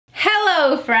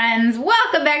Hello friends,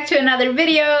 welcome back to another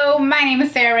video. My name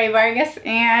is Sarah Rae Vargas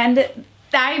and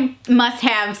I must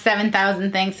have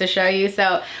 7,000 things to show you,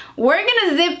 so we're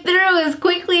gonna zip through as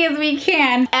quickly as we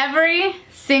can. Every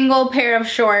single pair of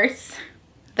shorts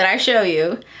that I show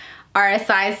you are a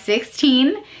size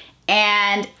 16,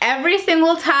 and every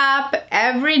single top,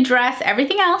 every dress,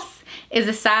 everything else is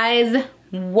a size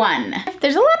 1.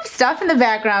 There's a lot of stuff in the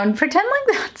background. Pretend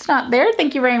like that's not there.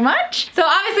 Thank you very much. So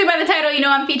obviously by the title, you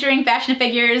know I'm featuring fashion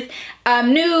figures.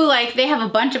 New, like they have a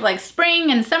bunch of like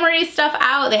spring and summery stuff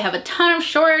out. They have a ton of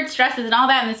shorts, dresses, and all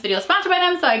that. And this video is sponsored by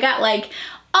them, so I got like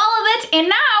all of it. And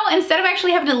now, instead of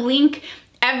actually having to link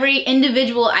every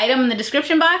individual item in the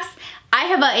description box, I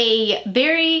have a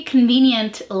very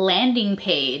convenient landing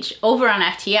page over on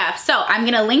FTF. So I'm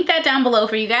gonna link that down below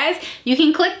for you guys. You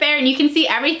can click there and you can see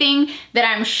everything that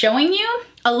I'm showing you,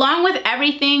 along with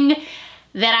everything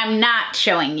that I'm not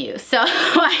showing you. So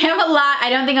I have a lot. I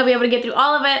don't think I'll be able to get through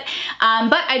all of it,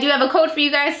 but I do have a code for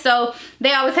you guys. So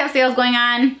they always have sales going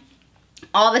on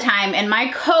all the time, and my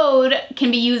code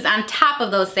can be used on top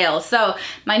of those sales. So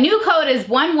my new code is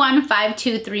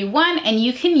 115231, and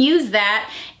you can use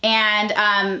that,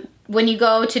 and when you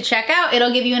go to checkout,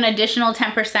 it'll give you an additional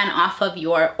 10% off of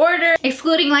your order,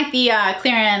 excluding like the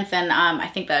clearance and I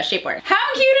think the shapewear.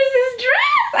 How cute is this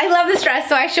dress? I love this dress.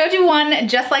 So I showed you one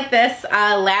just like this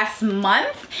last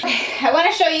month. I want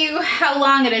to show you how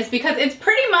long it is because it's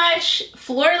pretty much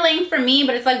floor length for me,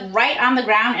 but it's like right on the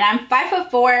ground, and I'm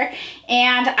 5'4",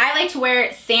 and I like to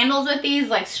wear sandals with these,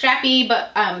 like strappy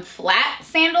but flat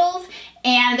sandals.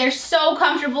 And they're so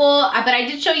comfortable, but I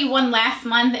did show you one last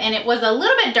month and it was a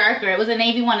little bit darker. It was a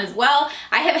navy one as well.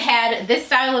 I have had this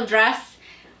style of dress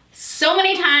so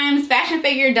many times. Fashion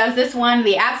Figure does this one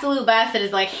the absolute best. It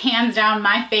is like hands down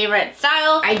my favorite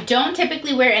style. I don't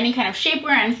typically wear any kind of shapewear or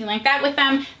anything like that with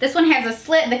them. This one has a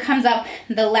slit that comes up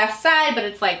the left side, but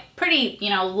it's like pretty,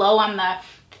 you know, low on the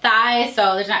thigh,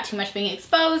 so there's not too much being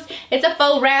exposed. It's a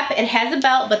faux wrap. It has a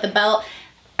belt, but the belt,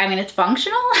 I mean, it's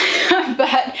functional,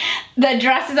 but the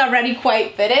dress is already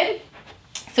quite fitted.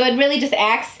 So it really just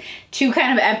acts to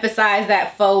kind of emphasize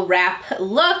that faux wrap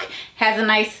look. Has a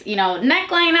nice, you know,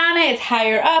 neckline on it. It's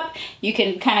higher up. You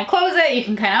can kind of close it. You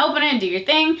can kind of open it, do your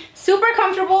thing. Super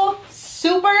comfortable,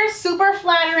 super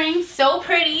flattering, so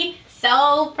pretty,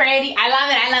 so pretty. I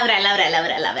love it, I love it, I love it, I love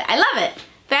it, I love it, I love it.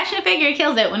 Fashion Figure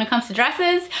kills it when it comes to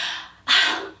dresses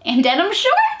and denim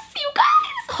shorts, you guys.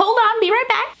 Hold on, be right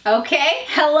back. Okay,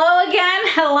 hello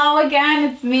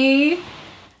again, it's me.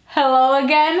 Hello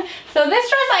again. So this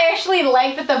dress, I actually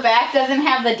like that the back doesn't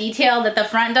have the detail that the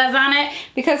front does on it,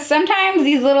 because sometimes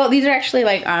these are actually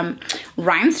like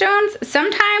rhinestones.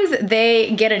 Sometimes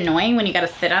they get annoying when you gotta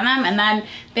sit on them, and then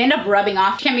they end up rubbing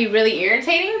off. It can be really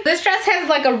irritating. This dress has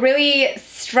like a really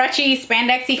stretchy,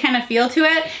 spandexy kind of feel to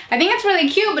it. I think it's really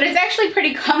cute, but it's actually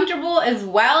pretty comfortable as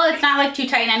well. It's not like too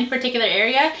tight in any particular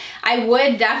area. I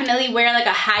would definitely wear like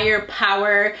a higher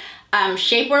power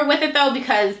shapewear with it though,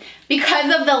 because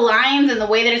of the lines and the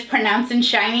way that it's pronounced and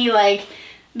shiny. Like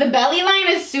the belly line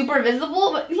is super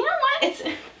visible, but you know what? It's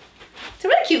a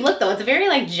really cute look though. It's a very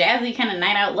like jazzy kind of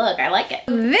night out look. I like it.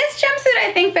 This jumpsuit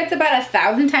I think fits about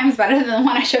 1,000 times better than the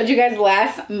one I showed you guys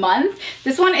last month.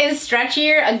 This one is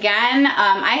stretchier again.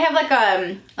 I have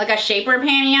like a shaper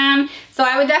panty on, so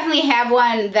I would definitely have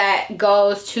one that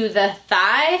goes to the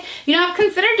thigh. You know, I've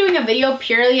considered doing a video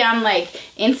purely on like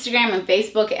Instagram and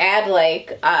Facebook ad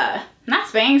like not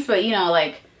Spanx, but you know,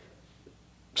 like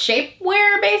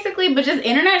shapewear basically, but just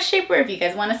internet shapewear. If you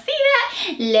guys want to see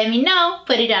that, let me know.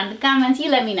 Put it down in the comments. You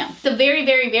let me know. It's a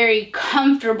very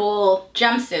comfortable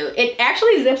jumpsuit. It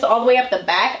actually zips all the way up the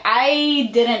back. I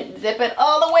didn't zip it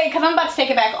all the way because I'm about to take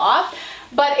it back off,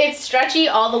 but it's stretchy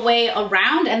all the way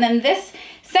around, and then this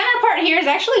center part here is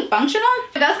actually functional.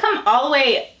 It does come all the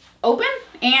way open,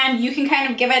 and you can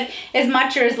kind of give it as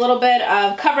much or as little bit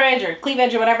of coverage or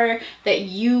cleavage or whatever that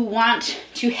you want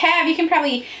to have. You can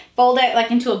probably fold it like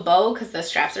into a bow because the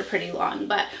straps are pretty long,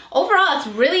 but overall it's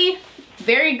really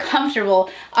very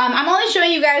comfortable. I'm only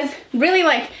showing you guys really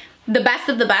like the best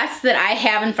of the best that I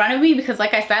have in front of me, because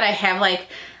like I said, I have like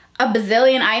a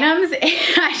bazillion items,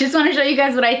 and I just want to show you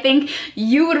guys what I think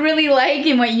you would really like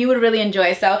and what you would really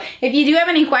enjoy. So if you do have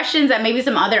any questions on maybe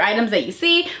some other items that you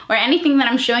see or anything that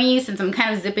I'm showing you, since I'm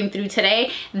kind of zipping through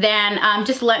today, then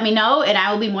just let me know and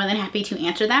I will be more than happy to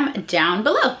answer them down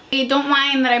below. Don't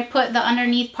mind that I put the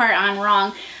underneath part on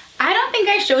wrong. I don't think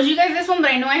I showed you guys this one,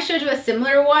 but I know I showed you a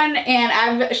similar one, and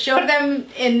I've showed them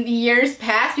in years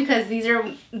past because these are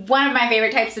one of my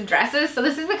favorite types of dresses. So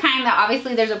this is the kind that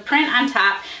obviously there's a print on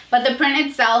top, but the print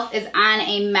itself is on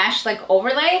a mesh like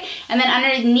overlay, and then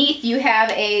underneath you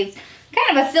have a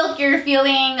kind of a silkier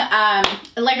feeling,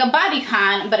 like a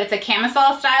bodycon, but it's a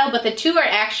camisole style, but the two are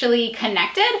actually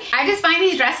connected. I just find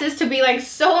these dresses to be like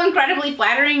so incredibly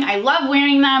flattering. I love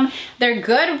wearing them. They're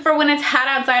good for when it's hot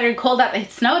outside or cold out.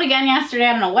 It snowed again yesterday.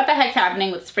 I don't know what the heck's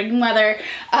happening with this freaking weather.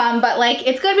 But like,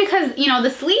 it's good because, you know,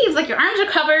 the sleeves, like your arms are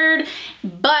covered,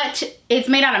 but it's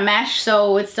made out of mesh,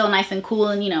 so it's still nice and cool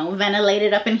and, you know,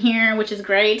 ventilated up in here, which is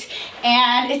great.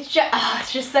 And it's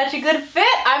just such a good fit.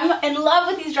 I'm in love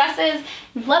with these dresses.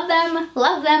 Love them,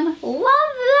 love them, love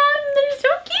them. They're so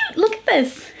cute. Look at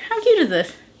this. How cute is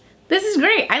this? This is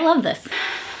great. I love this.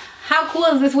 How cool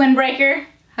is this windbreaker?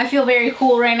 I feel very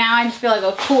cool right now. I just feel like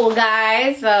a cool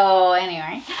guy. So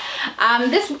anyway,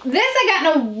 this I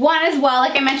got in a one as well.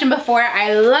 Like I mentioned before,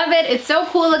 I love it. It's so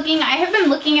cool looking. I have been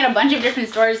looking at a bunch of different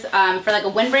stores for like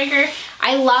a windbreaker.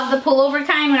 I love the pullover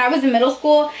kind. When I was in middle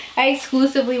school, I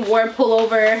exclusively wore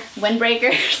pullover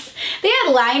windbreakers. They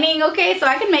had lining, okay, so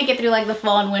I could make it through like the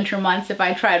fall and winter months if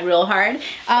I tried real hard.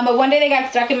 But one day they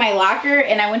got stuck in my locker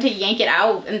and I went to yank it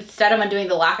out instead of undoing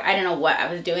the locker. I don't know what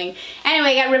I was doing.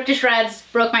 Anyway, got ripped to shreds,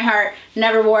 broke my heart,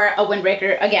 never wore a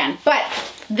windbreaker again. But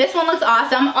this one looks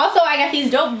awesome. Also, I got these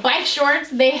dope bike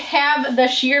shorts. They have the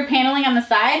sheer paneling on the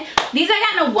side. These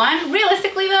I got in a one.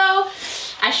 Realistically though,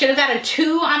 I should have got a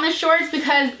 2 on the shorts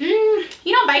because, you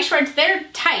know, bike shorts, they're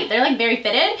tight. They're like very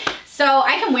fitted. So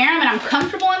I can wear them and I'm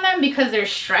comfortable in them because they're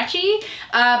stretchy.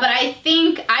 But I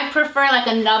think I prefer like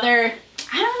another,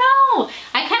 I don't know.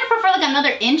 I kind of prefer like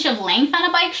another inch of length on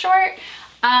a bike short.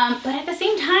 But at the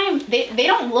same time, they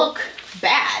don't look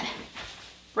bad,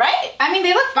 right? I mean,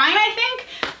 they look fine, I think.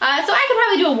 So I could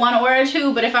probably do a 1 or a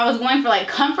 2, but if I was going for like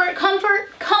comfort,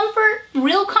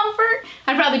 real comfort,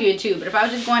 I'd probably do a 2. But if I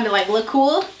was just going to like look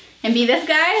cool and be this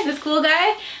guy, this cool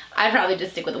guy, I'd probably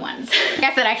just stick with the 1s.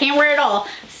 Like I said, I can't wear it all.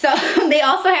 So they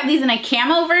also have these in a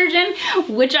camo version,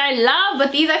 which I love,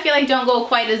 but these I feel like don't go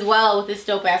quite as well with this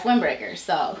dope ass windbreaker.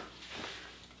 So,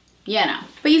 you know.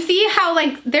 But you see how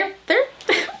like they're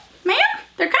man,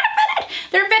 they're kind of fitted.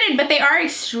 They're fitted, but they are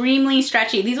extremely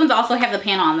stretchy. These ones also have the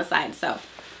panel on the side, so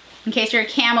in case you're a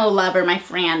camo lover, my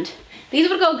friend. These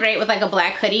would go great with like a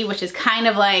black hoodie, which is kind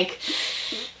of like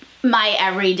my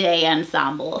everyday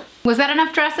ensemble. Was that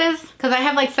enough dresses? Because I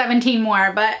have like 17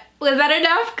 more, but was that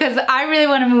enough? Because I really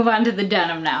want to move on to the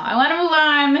denim now. I want to move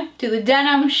on to the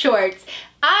denim shorts.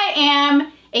 I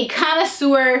am a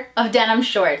connoisseur of denim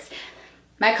shorts.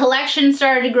 My collection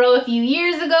started to grow a few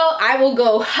years ago. I will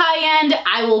go high end.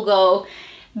 I will go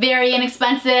very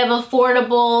inexpensive,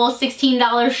 affordable,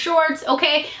 $16 shorts,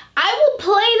 okay? I will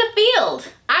play the field.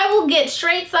 I will get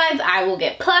straight size, I will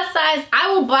get plus size,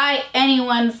 I will buy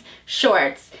anyone's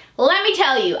shorts. Let me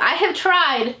tell you, I have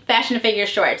tried fashion to figure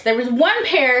shorts. There was one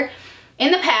pair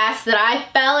in the past that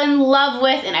I fell in love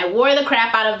with and I wore the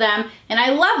crap out of them and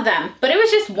I love them, but it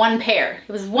was just one pair.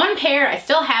 It was one pair, I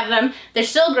still have them, they're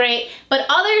still great, but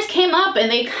others came up and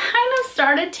they kind of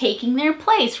started taking their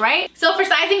place, right? So for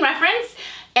sizing reference,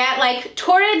 at like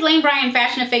Torrid, Lane Bryant,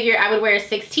 Fashion to Figure, I would wear a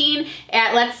 16.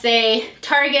 At let's say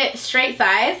Target, straight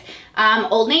size,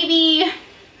 Old Navy,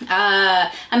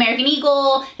 American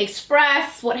Eagle,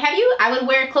 Express, what have you, I would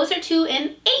wear closer to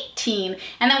an 18.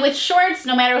 And then with shorts,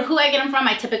 no matter who I get them from,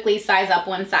 I typically size up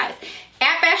one size.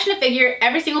 At Fashion to Figure,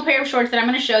 every single pair of shorts that I'm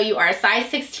going to show you are a size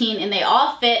 16 and they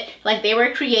all fit like they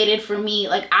were created for me,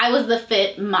 like I was the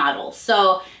fit model.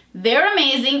 So they're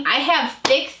amazing. I have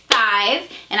thick thighs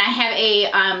and I have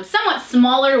a somewhat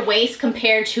smaller waist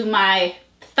compared to my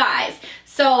thighs.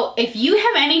 So if you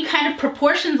have any kind of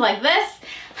proportions like this,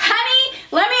 honey,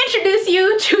 let me introduce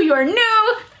you to your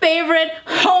new favorite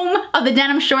home of the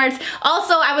denim shorts.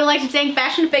 Also, I would like to thank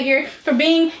Fashion Figure for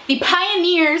being the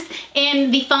pioneers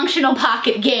in the functional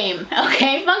pocket game,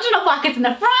 okay? Functional pockets in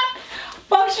the front,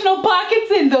 functional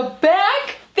pockets in the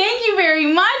back. Thank you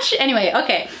very much. Anyway,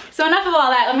 okay, so enough of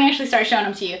all that. Let me actually start showing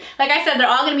them to you. Like I said, they're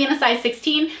all gonna be in a size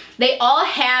 16. They all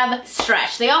have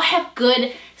stretch. They all have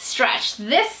good stretch.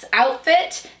 This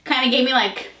outfit kind of gave me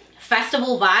like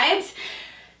festival vibes.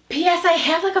 P.S. I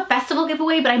have like a festival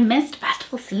giveaway, but I missed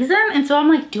festival season. And so I'm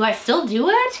like, do I still do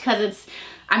it? Because it's,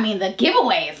 I mean, the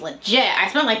giveaway is legit. I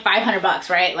spent like 500 bucks,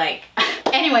 right? Like,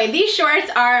 anyway, these shorts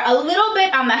are a little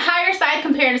bit on the higher side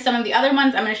compared to some of the other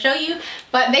ones I'm gonna show you,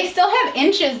 but they still have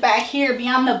inches back here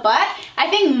beyond the butt. I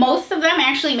think most of them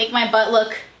actually make my butt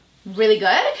look really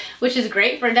good, which is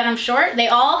great for a denim short. They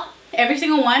all, every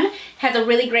single one has a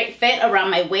really great fit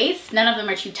around my waist. None of them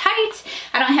are too tight.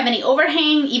 I don't have any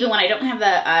overhang, even when I don't have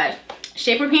the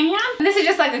shaper panty on. And this is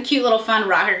just like a cute little fun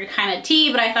rocker kind of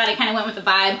tee, but I thought it kind of went with the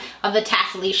vibe of the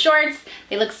tassel-y shorts.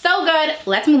 They look so good.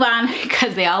 Let's move on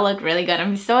because they all look really good.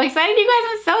 I'm so excited, you guys.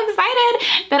 I'm so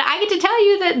excited that I get to tell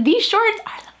you that these shorts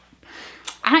are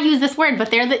I don't use this word,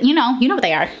 but they're the, you know what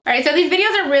they are. All right, so these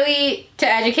videos are really to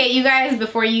educate you guys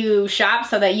before you shop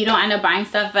so that you don't end up buying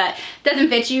stuff that doesn't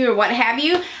fit you or what have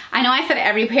you. I know I said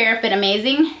every pair fit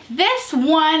amazing. This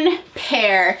one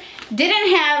pair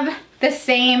didn't have the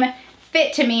same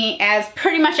fit to me as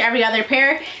pretty much every other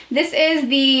pair. This is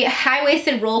the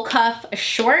high-waisted roll cuff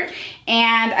short,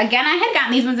 and again, I had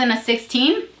gotten these ones in a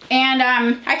 16, and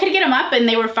I could get them up and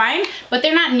they were fine, but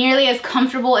they're not nearly as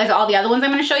comfortable as all the other ones I'm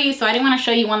gonna show you, so I didn't wanna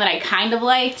show you one that I kind of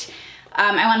liked.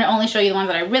 I want to only show you the ones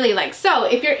that I really like. So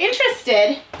if you're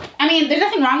interested, I mean, there's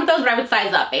nothing wrong with those, but I would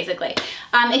size up basically.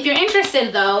 If you're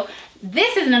interested though,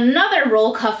 this is another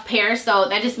roll cuff pair, so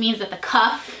that just means that the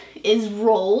cuff is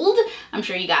rolled. I'm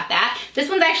sure you got that. This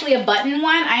one's actually a button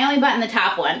one. I only button the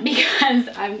top one because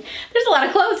there's a lot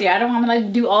of clothes here. I don't want to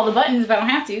like do all the buttons if I don't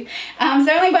have to. So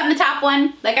I only button the top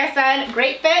one. Like I said,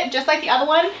 great fit, just like the other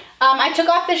one. I took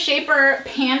off the shaper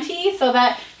panty so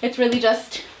that it's really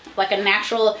just like a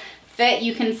natural fit.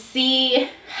 You can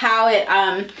see how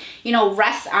it, you know,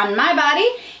 rests on my body.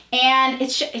 And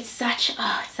it's such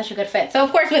a good fit. So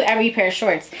of course with every pair of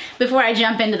shorts, before I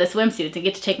jump into the swimsuits and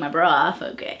get to take my bra off,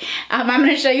 okay, I'm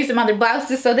gonna show you some other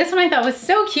blouses. So this one I thought was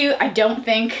so cute. I don't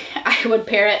think I would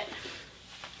pair it.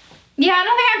 Yeah, I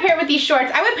don't think I'd pair it with these shorts.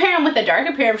 I would pair them with a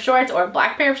darker pair of shorts or a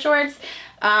black pair of shorts,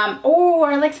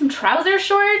 or like some trouser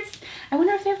shorts. I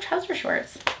wonder if they have trouser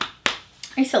shorts.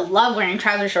 I used to love wearing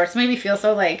trouser shorts. It made me feel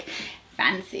so like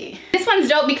fancy. This one's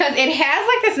dope because it has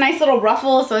like this nice little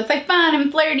ruffle, so it's like fun and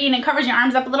flirty and it covers your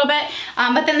arms up a little bit,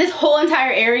 but then this whole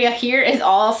entire area here is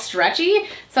all stretchy,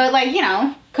 so it like, you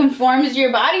know, conforms to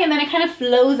your body and then it kind of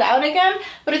flows out again,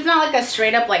 but it's not like a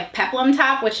straight up like peplum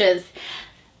top, which is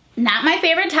not my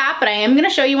favorite top, but I am gonna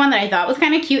show you one that I thought was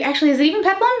kind of cute. Actually, is it even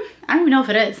peplum? I don't even know if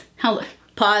it is. Hold on.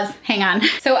 Pause, hang on.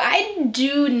 So I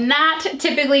do not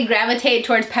typically gravitate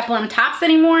towards peplum tops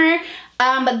anymore.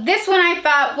 But this one I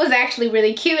thought was actually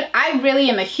really cute. I really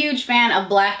am a huge fan of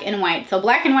black and white. So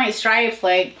black and white stripes,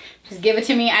 like, just give it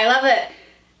to me. I love it.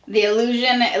 The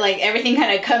illusion, like everything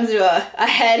kind of comes to a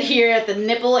head here at the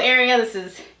nipple area.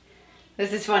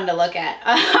 This is fun to look at.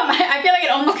 I feel like it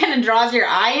almost kind of draws your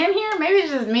eye in here. Maybe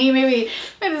it's just me. Maybe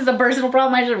this is a personal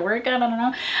problem I should work on. I don't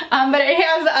know. But it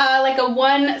has like a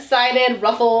one-sided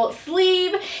ruffle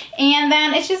sleeve, and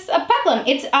then it's just a peplum.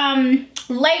 It's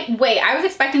lightweight. I was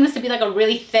expecting this to be like a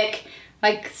really thick,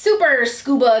 like super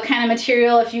scuba kind of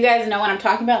material. If you guys know what I'm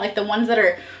talking about, like the ones that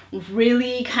are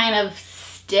really kind of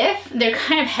stiff. They're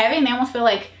kind of heavy and they almost feel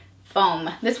like foam.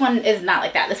 This one is not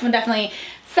like that. This one definitely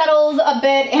settles a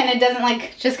bit and it doesn't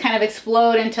like just kind of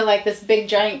explode into like this big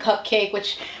giant cupcake,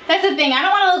 which that's the thing. I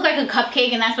don't want to look like a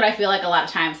cupcake, and that's what I feel like a lot of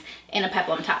times in a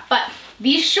peplum top. But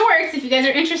these shorts, if you guys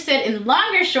are interested in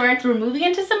longer shorts, we're moving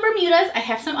into some Bermudas. I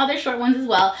have some other short ones as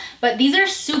well, but these are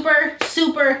super,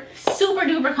 super, super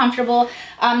duper comfortable.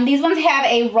 These ones have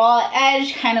a raw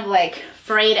edge, kind of like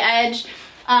frayed edge.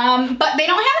 But they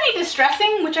don't have any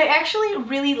distressing, which I actually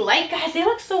really like. Guys, they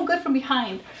look so good from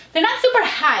behind. They're not super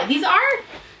high.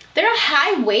 They're a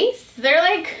high waist.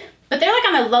 But they're like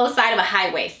on the low side of a high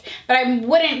waist. But I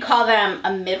wouldn't call them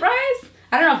a mid-rise.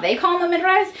 I don't know if they call them a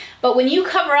mid-rise, but when you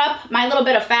cover up my little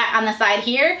bit of fat on the side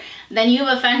here, then you've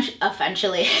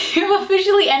officially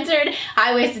entered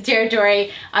high-waisted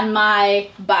territory on my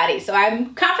body. So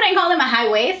I'm confident in calling them a high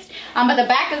waist, but the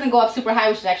back doesn't go up super high,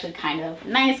 which is actually kind of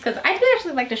nice because I do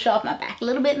actually like to show off my back a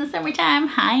little bit in the summertime.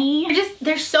 Hi.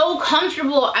 They're so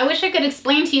comfortable. I wish I could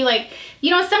explain to you, like, you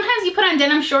know, sometimes you put on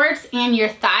denim shorts and your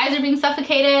thighs are being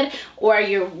suffocated, or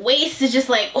your waist is just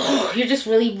like, oh, you're just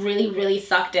really, really, really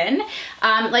sucked in.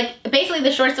 Like basically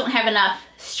the shorts don't have enough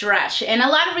stretch, and a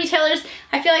lot of retailers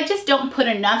I feel like just don't put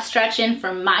enough stretch in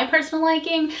for my personal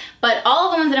liking, but all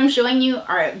of the ones that I'm showing you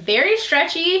are very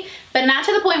stretchy, but not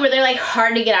to the point where they're like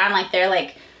hard to get on, like they're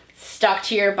like stuck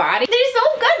to your body. They're so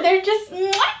good. They're just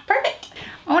perfect.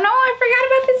 Oh no, I forgot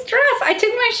about this dress. I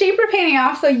took my shaper panty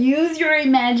off, so use your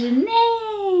imagination,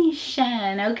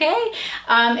 okay?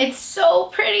 It's so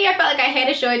pretty. I felt like I had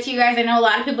to show it to you guys. I know a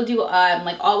lot of people do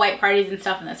like all white parties and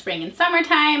stuff in the spring and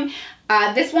summertime.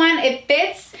 This one, it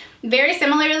fits very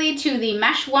similarly to the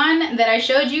mesh one that I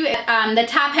showed you. The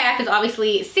top half is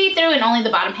obviously see-through and only the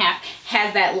bottom half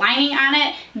has that lining on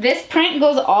it. This print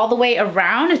goes all the way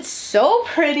around. It's so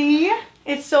pretty.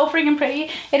 It's so freaking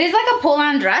pretty. It is like a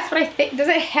pull-on dress, but I think, does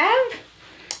it have,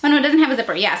 oh no, it doesn't have a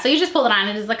zipper. Yeah, so you just pull it on.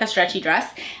 It is like a stretchy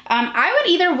dress. I would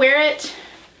either wear it,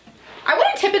 I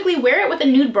wouldn't typically wear it with a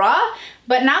nude bra,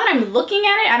 but now that I'm looking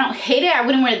at it, I don't hate it. I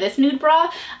wouldn't wear this nude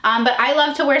bra, but I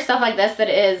love to wear stuff like this that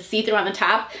is see-through on the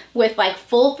top with like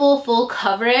full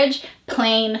coverage,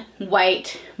 plain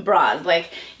white bras.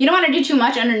 Like, you don't want to do too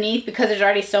much underneath because there's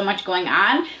already so much going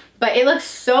on, but it looks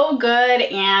so good,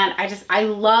 and I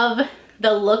love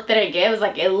the look that it gives.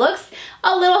 Like, it looks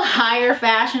a little higher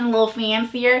fashion, a little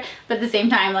fancier, but at the same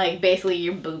time, like, basically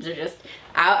your boobs are just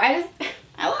out.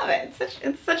 I love it.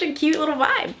 It's such a cute little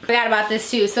vibe. Forgot about this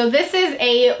too. So this is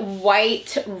a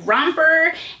white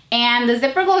romper, and the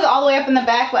zipper goes all the way up in the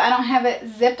back, but I don't have it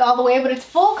zipped all the way, but it's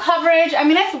full coverage. I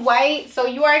mean, it's white, so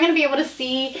you are gonna be able to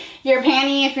see your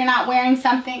panty if you're not wearing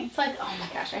something. It's like, oh my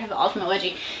gosh, I have the ultimate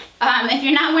wedgie. If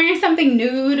you're not wearing something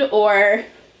nude or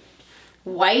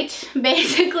white,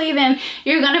 basically, then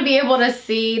you're gonna be able to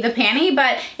see the panty,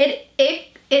 but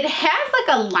it has like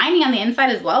a lining on the inside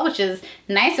as well, which is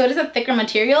nice. So it is a thicker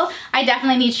material. I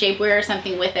definitely need shapewear or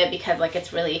something with it, because like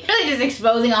it's really just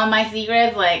exposing all my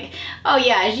secrets. Like, oh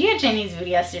yeah, she had Chinese food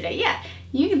yesterday. Yeah,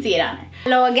 you can see it on her.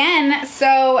 Hello again.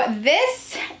 So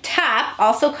this top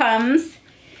also comes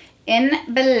in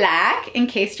black, in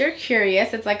case you're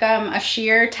curious. It's like a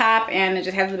sheer top, and it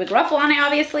just has a big ruffle on it,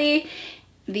 obviously.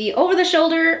 The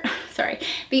off-the-shoulder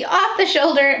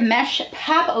mesh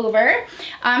pop over.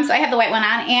 So I have the white one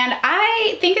on, and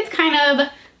I think it's kind of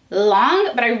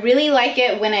long, but I really like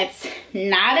it when it's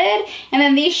knotted. And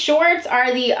then these shorts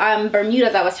are the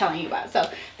Bermudas I was telling you about. So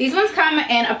these ones come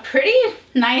in a pretty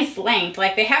nice length.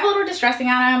 Like, they have a little distressing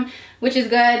on them, which is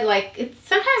good. Like,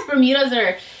 sometimes Bermudas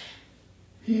are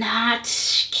not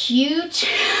cute. So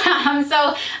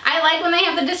I like when they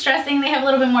have the distressing. They have a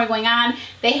little bit more going on.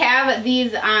 They have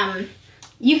these,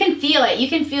 you can feel it. You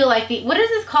can feel like the, what is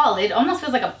this called? It almost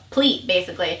feels like a pleat,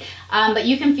 basically. But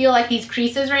you can feel like these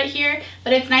creases right here.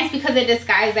 But it's nice because it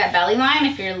disguises that belly line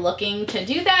if you're looking to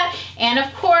do that. And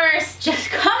of course, just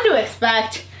come to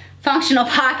expect functional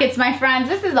pockets, my friends.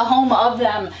 This is the home of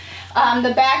them.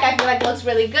 The back, I feel like, looks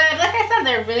really good. Like I said,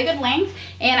 they're really good length.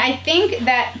 And I think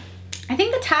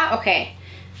the top, okay,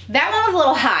 that one was a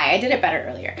little high. I did it better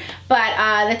earlier.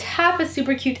 But the top is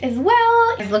super cute as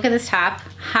well. Look at this top.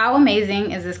 How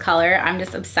amazing is this color? I'm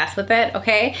just obsessed with it,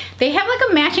 okay? They have like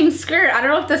a matching skirt. I don't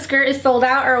know if the skirt is sold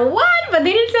out or what, but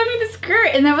they didn't send me the skirt.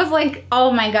 And that was like,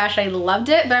 oh my gosh, I loved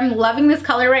it. But I'm loving this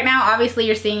color right now. Obviously,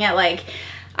 you're seeing it like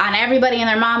on everybody and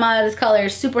their mama. This color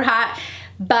is super hot.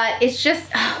 But it's just,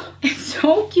 oh, it's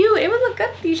so cute. It would look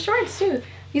good with these shorts too.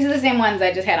 These are the same ones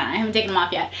I just had on. I haven't taken them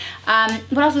off yet.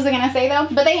 What else was I gonna say though?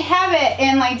 But they have it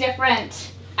in like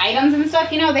different items and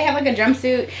stuff, you know. They have like a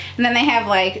jumpsuit, and then they have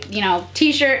like, you know,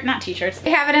 not t-shirts. They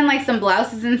have it in like some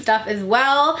blouses and stuff as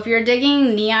well. If you're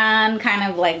digging neon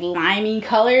kind of like limey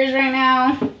colors right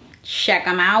now, check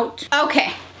them out.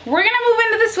 Okay, we're gonna move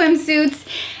into the swimsuits,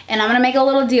 and I'm gonna make a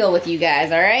little deal with you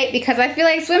guys, all right? Because I feel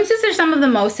like swimsuits are some of the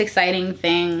most exciting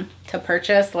thing to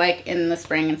purchase like in the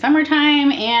spring and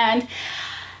summertime, and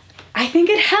I think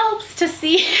it helps to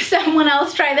see someone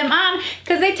else try them on,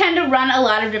 because they tend to run a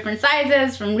lot of different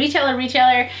sizes from retailer to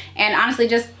retailer, and honestly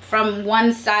just from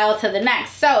one style to the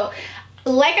next. So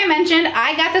like I mentioned,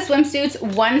 I got the swimsuits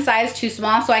one size too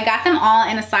small, so I got them all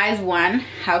in a size 1.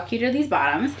 How cute are these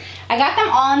bottoms? I got them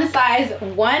all in a size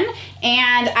 1,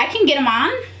 and I can get them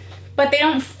on, but they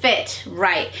don't fit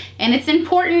right. And it's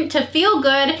important to feel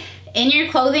good in your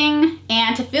clothing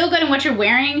and to feel good in what you're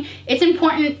wearing. It's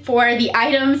important for the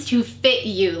items to fit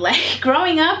you. Like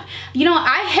growing up, you know,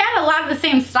 I had a lot of the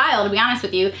same style, to be honest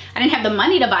with you. I didn't have the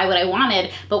money to buy what I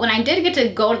wanted, but when I did get to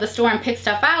go to the store and pick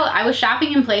stuff out, I was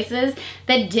shopping in places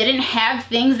that didn't have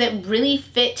things that really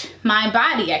fit my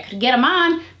body. I could get them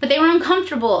on, but they were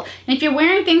uncomfortable. And if you're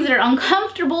wearing things that are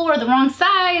uncomfortable or the wrong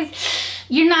size,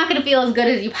 you're not gonna feel as good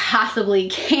as you possibly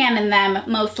can in them,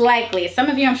 most likely. Some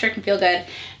of you, I'm sure, can feel good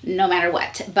no matter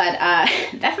what, but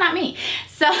that's not me.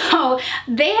 So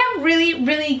they have really,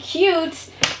 really cute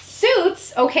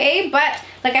suits, okay? But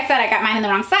like I said, I got mine in the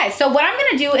wrong size. So what I'm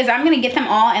gonna do is I'm gonna get them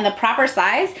all in the proper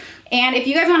size. And if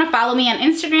you guys wanna follow me on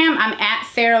Instagram, I'm at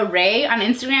SarahRae on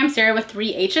Instagram, Sarah with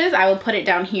 3 H's. I will put it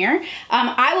down here.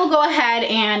 I will go ahead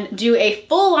and do a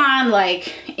full-on,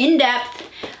 like, in-depth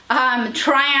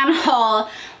try-on haul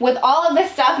with all of this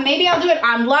stuff. Maybe I'll do it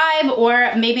on live,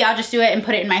 or maybe I'll just do it and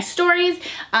put it in my stories.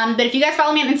 But if you guys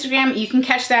follow me on Instagram, you can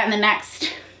catch that in the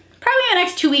next, probably in the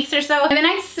next 2 weeks or so. In the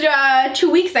next 2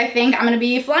 weeks, I think, I'm gonna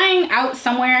be flying out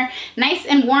somewhere nice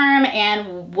and warm,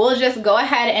 and we'll just go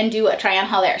ahead and do a try-on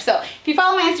haul there. So if you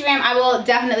follow my Instagram, I will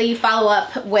definitely follow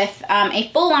up with a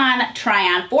full-on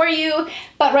try-on for you.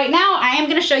 But right now, I am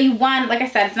gonna show you one. Like I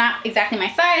said, it's not exactly my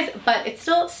size, but it's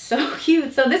still so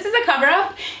cute. So this is a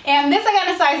cover-up, and this I got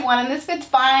in a size 1, and this fits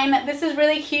fine. This is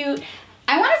really cute.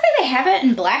 I want to say they have it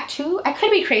in black too. I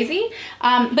could be crazy,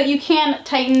 but you can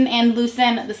tighten and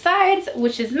loosen the sides,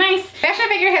 which is nice. Fashion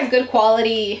Figure has good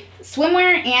quality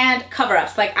swimwear and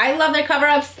cover-ups. Like, I love their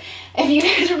cover-ups. If you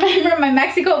guys remember my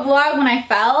Mexico vlog when I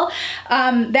fell,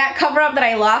 that cover-up that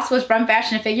I lost was from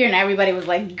Fashion and Figure, and everybody was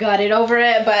like gutted over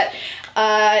it. But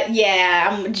yeah,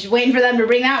 I'm just waiting for them to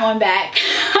bring that one back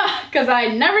because I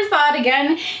never saw it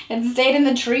again. It stayed in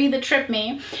the tree that tripped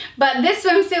me. But this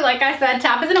swimsuit, like I said,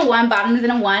 top is in a 1, bottom is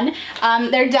in a 1.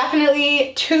 They're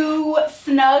definitely too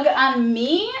snug on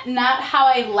me, not how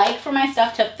I like for my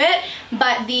stuff to fit,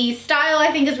 but the style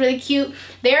I think is really cute.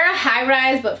 They're a high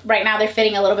rise, but right now they're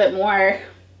fitting a little bit more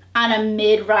on a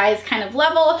mid-rise kind of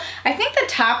level. I think the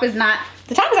top is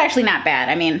actually not bad.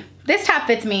 I mean, this top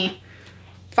fits me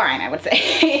fine, I would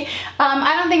say.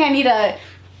 I don't think I need to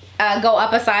go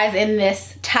up a size in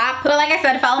this top, but like I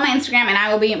said, follow my Instagram and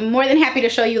I will be more than happy to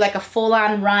show you like a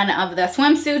full-on run of the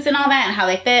swimsuits and all that and how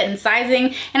they fit and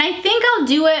sizing. And I think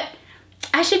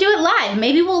I should do it live.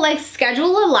 Maybe we'll like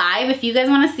schedule a live. If you guys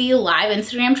want to see a live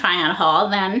Instagram try on haul,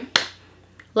 then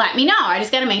let me know. I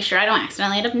just gotta make sure I don't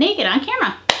accidentally end up naked on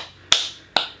camera.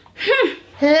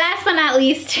 Last but not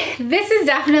least, this is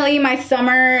definitely my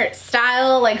summer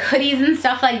style, like hoodies and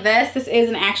stuff like this. This is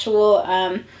an actual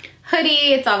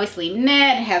hoodie. It's obviously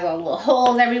knit. It has all the little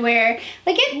holes everywhere.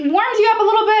 Like, it warms you up a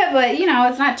little bit, but you know,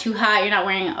 it's not too hot. You're not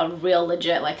wearing a real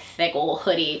legit like thick old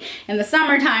hoodie in the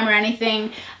summertime or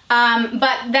anything.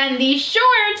 But then these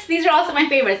shorts, these are also my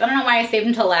favorites. I don't know why I saved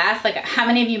them to last. Like, how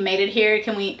many of you made it here?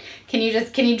 Can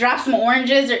you drop some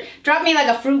oranges or drop me like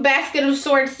a fruit basket of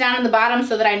sorts down at the bottom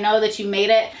so that I know that you made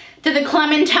it to the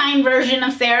Clementine version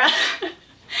of Sarah?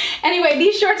 Anyway,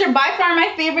 these shorts are by far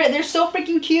my favorite. They're so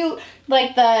freaking cute.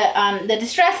 Like the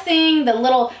distressing, the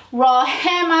little raw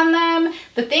hem on them,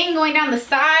 the thing going down the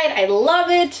side. I love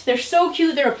it. They're so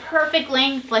cute. They're a perfect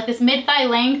length, like this mid-thigh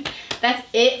length. That's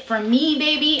it for me,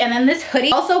 baby. And then this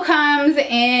hoodie also comes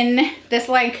in this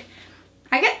like,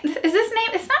 is this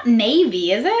navy? It's not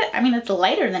navy, is it? I mean, it's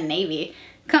lighter than navy.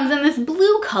 It comes in this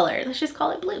blue color. Let's just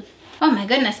call it blue. Oh my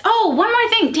goodness. Oh, one more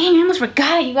thing. Dang, I almost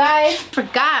forgot, you guys.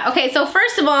 Forgot. Okay, so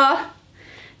first of all,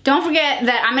 don't forget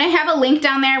that I'm gonna have a link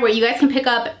down there where you guys can pick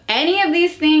up any of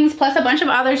these things plus a bunch of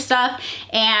other stuff,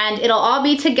 and it'll all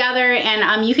be together,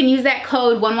 and you can use that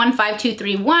code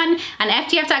 115231 on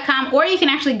ftf.com, or you can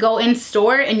actually go in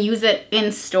store and use it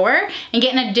in store and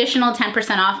get an additional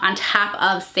 10% off on top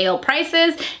of sale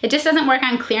prices. It just doesn't work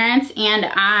on clearance and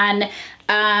on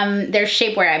their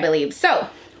shapewear, I believe. So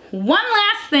one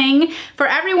last thing for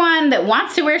everyone that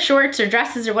wants to wear shorts or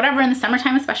dresses or whatever in the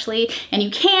summertime especially, and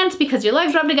you can't because your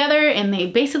legs rub together and they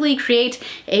basically create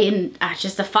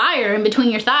just a fire in between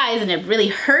your thighs and it really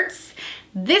hurts.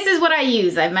 This is what I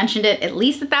use. I've mentioned it at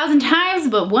least 1,000 times,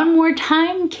 but one more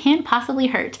time can't possibly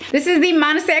hurt. This is the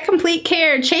Monistat Complete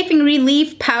Care Chafing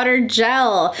Relief Powder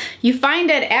Gel. You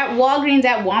find it at Walgreens,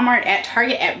 at Walmart, at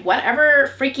Target, at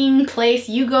whatever freaking place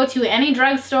you go to, any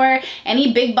drugstore,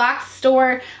 any big box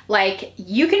store. Like,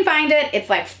 you can find it. It's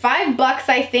like $5,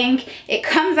 I think. It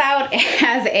comes out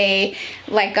as a,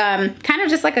 like, kind of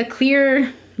just like a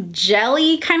clear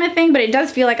jelly kind of thing, but it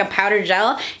does feel like a powder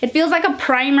gel. It feels like a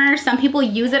primer. Some people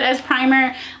use it as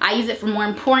primer. I use it for more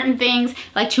important things,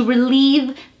 like to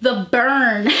relieve the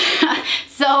burn.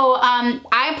 So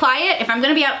I apply it if I'm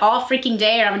gonna be out all freaking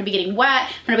day or I'm gonna be getting wet,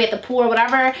 I'm gonna be at the pool or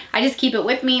whatever. I just keep it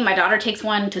with me. My daughter takes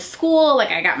one to school. Like,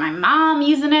 I got my mom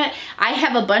using it. I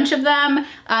have a bunch of them.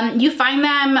 You find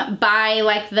them by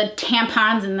like the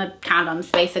tampons and the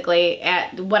condoms basically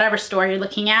at whatever store you're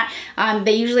looking at.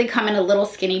 They usually come in a little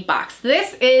skinny box.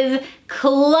 This is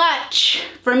clutch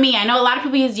for me. I know a lot of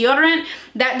people use deodorant.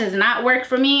 That does not work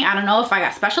for me. I don't know if I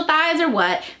got special thighs or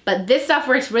what, but this stuff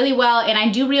works really well, and I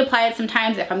do reapply it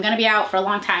sometimes if I'm gonna be out for a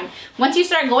long time. Once you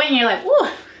start going, you're like, ooh,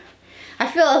 I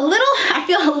feel a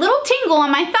little tingle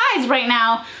on my thighs right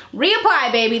now.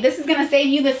 Reapply, baby. This is gonna save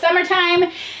you the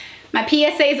summertime. My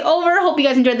PSA is over. Hope you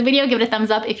guys enjoyed the video. Give it a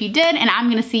thumbs up if you did, and I'm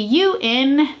gonna see you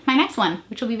in my next one,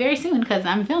 which will be very soon because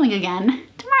I'm filming again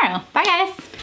tomorrow. Bye, guys.